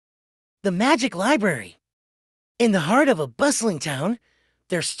The Magic Library. In the heart of a bustling town,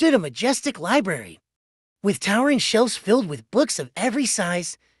 there stood a majestic library, with towering shelves filled with books of every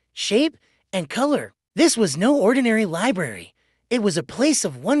size, shape, and color. This was no ordinary library. It was a place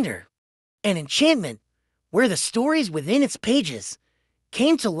of wonder, an enchantment, where the stories within its pages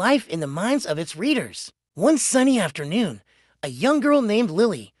came to life in the minds of its readers. One sunny afternoon, a young girl named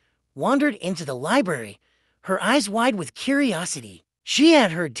Lily wandered into the library, her eyes wide with curiosity. She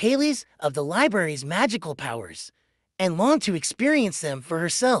had heard tales of the library's magical powers and longed to experience them for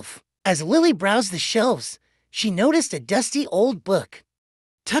herself. As Lily browsed the shelves, she noticed a dusty old book.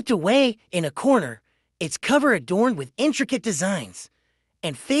 Tucked away in a corner, its cover adorned with intricate designs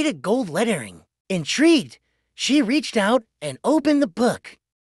and faded gold lettering. Intrigued, she reached out and opened the book.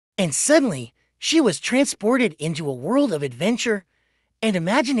 And suddenly, she was transported into a world of adventure and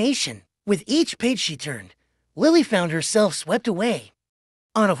imagination. With each page she turned, Lily found herself swept away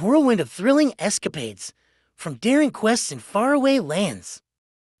on a whirlwind of thrilling escapades, from daring quests in faraway lands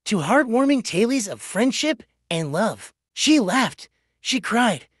to heartwarming tales of friendship and love. She laughed, she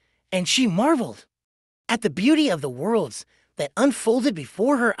cried, and she marveled at the beauty of the worlds that unfolded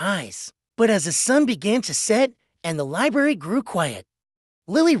before her eyes. But as the sun began to set and the library grew quiet,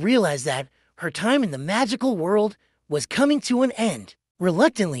 Lily realized that her time in the magical world was coming to an end.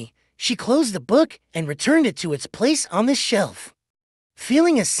 Reluctantly, she closed the book and returned it to its place on the shelf,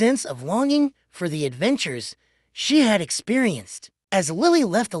 feeling a sense of longing for the adventures she had experienced. As Lily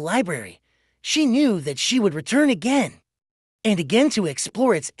left the library, she knew that she would return again and again to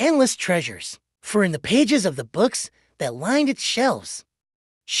explore its endless treasures. For in the pages of the books that lined its shelves,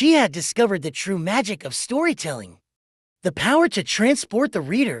 she had discovered the true magic of storytelling, the power to transport the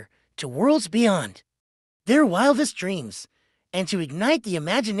reader to worlds beyond their wildest dreams and to ignite the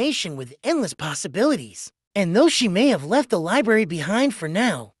imagination with endless possibilities. And though she may have left the library behind for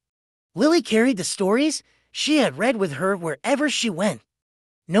now, Lily carried the stories she had read with her wherever she went,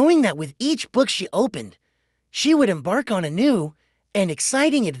 knowing that with each book she opened, she would embark on a new and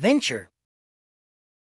exciting adventure.